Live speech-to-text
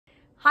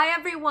Hi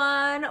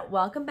everyone,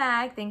 welcome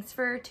back. Thanks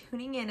for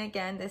tuning in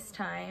again this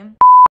time.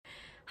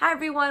 Hi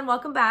everyone,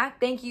 welcome back.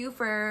 Thank you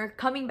for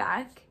coming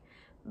back.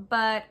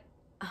 But,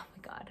 oh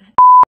my god.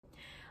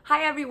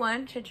 Hi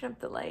everyone, should I turn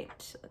up the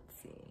light?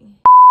 Let's see.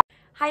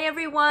 Hi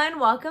everyone,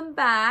 welcome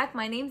back.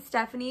 My name's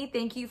Stephanie.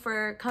 Thank you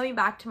for coming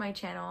back to my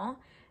channel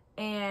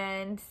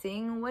and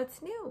seeing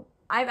what's new.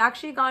 I've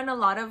actually gotten a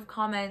lot of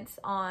comments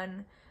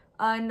on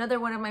another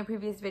one of my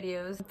previous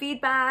videos,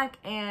 feedback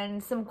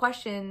and some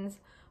questions,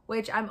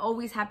 which I'm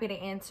always happy to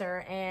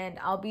answer, and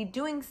I'll be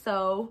doing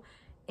so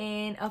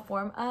in a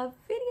form of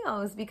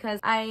videos because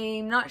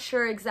I'm not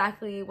sure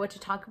exactly what to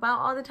talk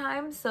about all the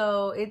time,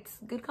 so it's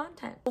good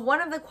content.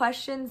 One of the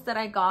questions that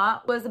I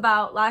got was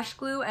about lash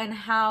glue and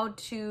how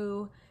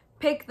to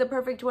pick the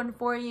perfect one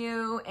for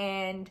you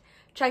and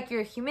check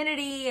your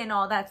humidity and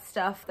all that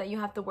stuff that you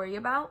have to worry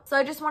about. So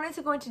I just wanted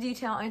to go into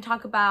detail and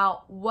talk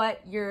about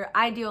what your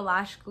ideal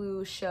lash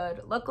glue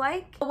should look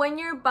like. When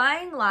you're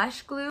buying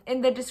lash glue,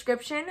 in the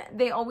description,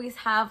 they always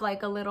have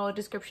like a little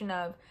description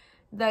of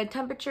the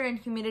temperature and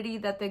humidity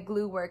that the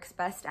glue works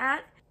best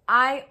at.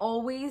 I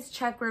always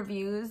check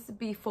reviews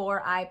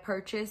before I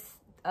purchase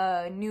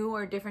a new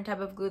or different type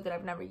of glue that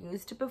I've never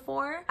used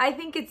before. I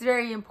think it's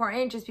very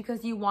important just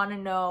because you want to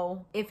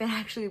know if it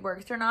actually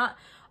works or not.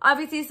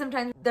 Obviously,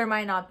 sometimes there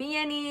might not be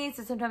any,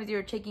 so sometimes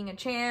you're taking a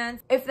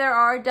chance. If there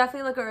are,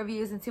 definitely look at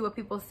reviews and see what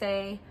people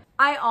say.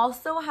 I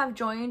also have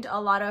joined a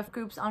lot of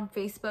groups on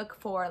Facebook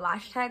for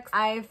lash techs.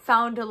 I've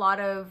found a lot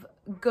of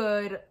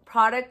good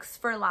products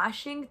for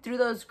lashing through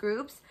those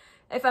groups.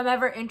 If I'm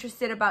ever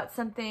interested about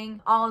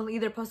something, I'll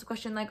either post a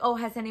question like, oh,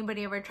 has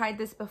anybody ever tried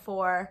this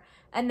before?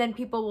 And then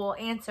people will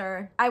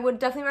answer. I would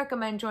definitely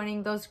recommend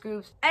joining those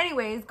groups.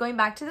 Anyways, going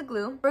back to the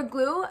glue. For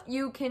glue,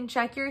 you can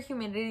check your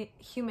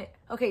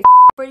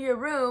for your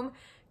room,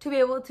 to be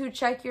able to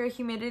check your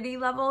humidity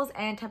levels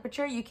and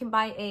temperature, you can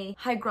buy a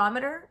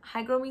hygrometer.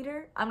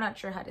 I'm not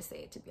sure how to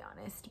say it, to be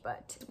honest,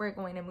 but we're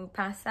going to move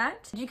past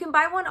that. You can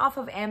buy one off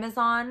of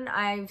Amazon.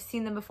 I've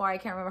seen them before. I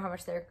can't remember how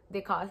much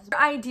they cost.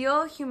 Your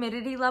ideal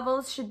humidity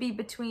levels should be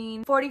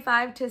between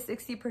 45 to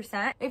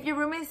 60%. If your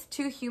room is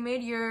too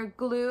humid, your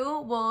glue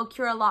will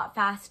cure a lot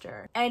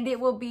faster and it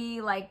will be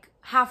like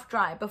half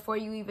dry before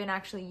you even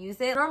actually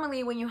use it.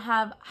 Normally, when you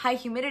have high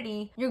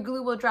humidity, your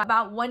glue will dry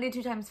about 1 to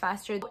 2 times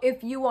faster.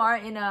 If you are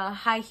in a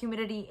high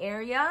humidity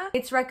area,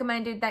 it's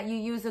recommended that you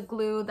use a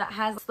glue that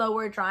has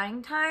slower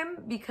drying time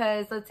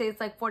because let's say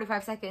it's like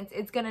 45 seconds,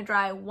 it's gonna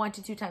dry 1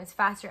 to 2 times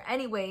faster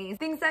anyways.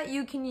 Things that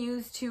you can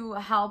use to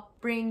help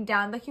bring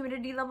down the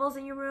humidity levels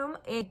in your room: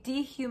 a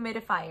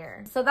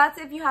dehumidifier. So that's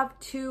if you have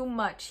too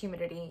much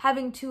humidity.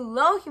 Having too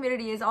low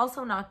humidity is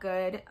also not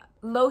good.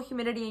 Low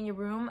humidity in your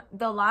room,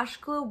 the lash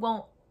glue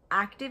won't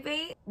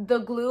activate. The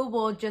glue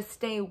will just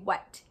stay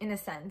wet in a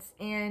sense.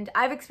 And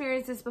I've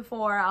experienced this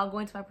before. I'll go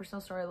into my personal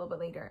story a little bit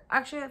later.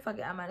 Actually, fuck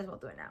it, I might as well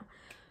do it now.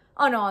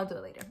 Oh no, I'll do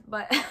it later.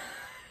 But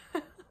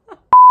in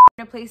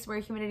a place where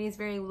humidity is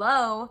very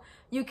low,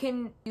 you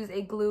can use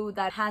a glue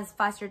that has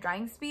faster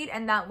drying speed,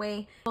 and that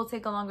way it'll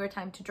take a longer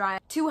time to dry.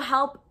 To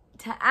help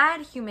to add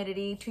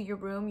humidity to your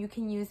room, you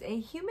can use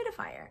a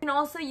humidifier. You can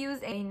also use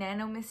a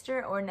nano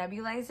mister or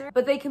nebulizer,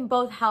 but they can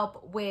both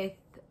help with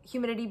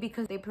humidity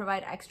because they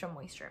provide extra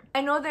moisture.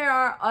 I know there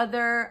are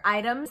other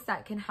items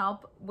that can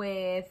help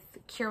with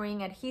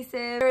curing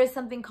adhesive. There is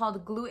something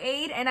called Glue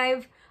Aid, and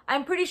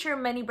I'm pretty sure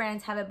many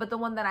brands have it, but the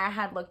one that I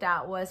had looked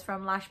at was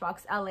from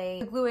Lashbox LA.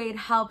 The Glue Aid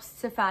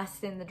helps to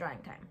fasten the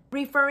drying time.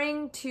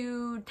 Referring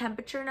to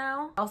temperature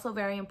now, also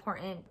very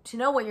important to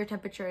know what your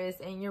temperature is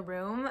in your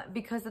room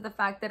because of the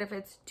fact that if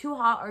it's too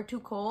hot or too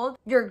cold,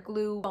 your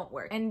glue won't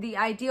work. And the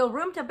ideal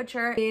room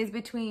temperature is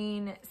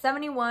between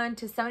 71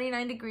 to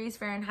 79 degrees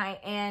Fahrenheit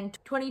and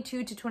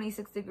 22 to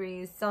 26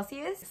 degrees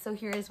Celsius. So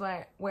here is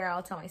where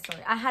I'll tell my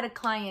story. I had a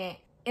client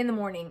in the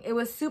morning. It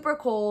was super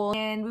cold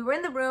and we were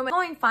in the room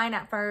going fine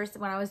at first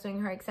when I was doing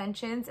her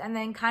extensions, and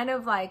then kind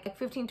of like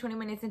 15-20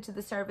 minutes into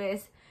the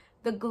service,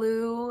 the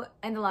glue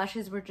and the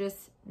lashes were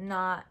just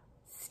not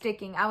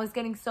sticking. I was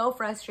getting so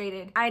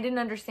frustrated. I didn't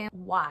understand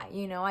why,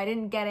 you know, I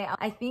didn't get it.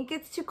 I think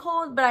it's too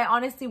cold, but I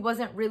honestly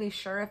wasn't really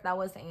sure if that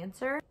was the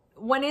answer.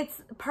 When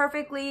it's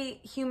perfectly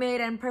humid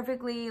and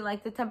perfectly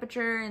like the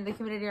temperature and the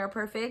humidity are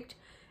perfect,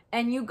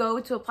 and you go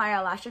to apply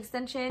a lash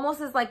extension, almost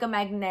as like a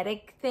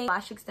magnetic thing,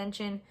 lash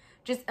extension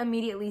just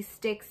immediately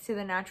sticks to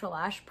the natural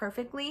lash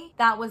perfectly.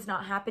 That was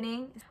not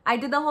happening. I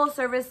did the whole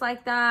service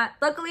like that.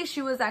 Luckily,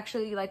 she was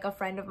actually like a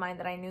friend of mine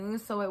that I knew,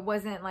 so it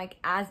wasn't like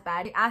as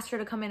bad. I asked her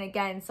to come in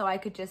again so I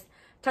could just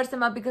touch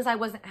them up because I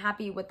wasn't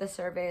happy with the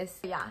service.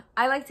 But yeah,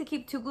 I like to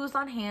keep 2 glues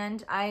on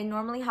hand. I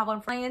normally have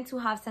one for clients who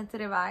have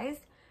sensitive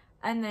eyes,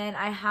 and then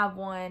I have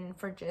one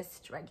for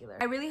just regular.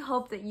 I really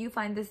hope that you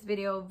find this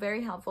video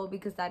very helpful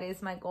because that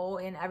is my goal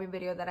in every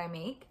video that I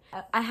make.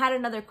 I had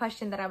another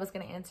question that I was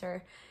going to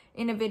answer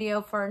in a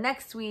video for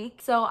next week,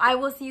 so I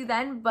will see you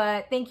then.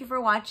 But thank you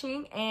for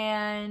watching,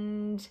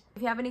 and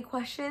if you have any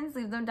questions,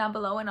 leave them down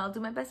below and I'll do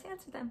my best to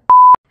answer them.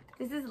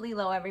 This is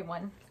Lilo,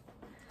 everyone.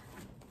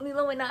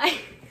 Lilo and I.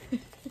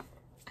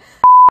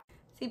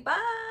 Say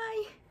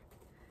bye.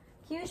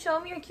 Can you show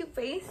me your cute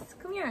face?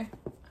 Come here.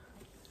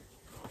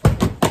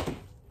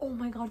 Oh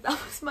my god, that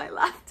was my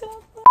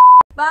laptop.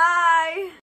 Bye.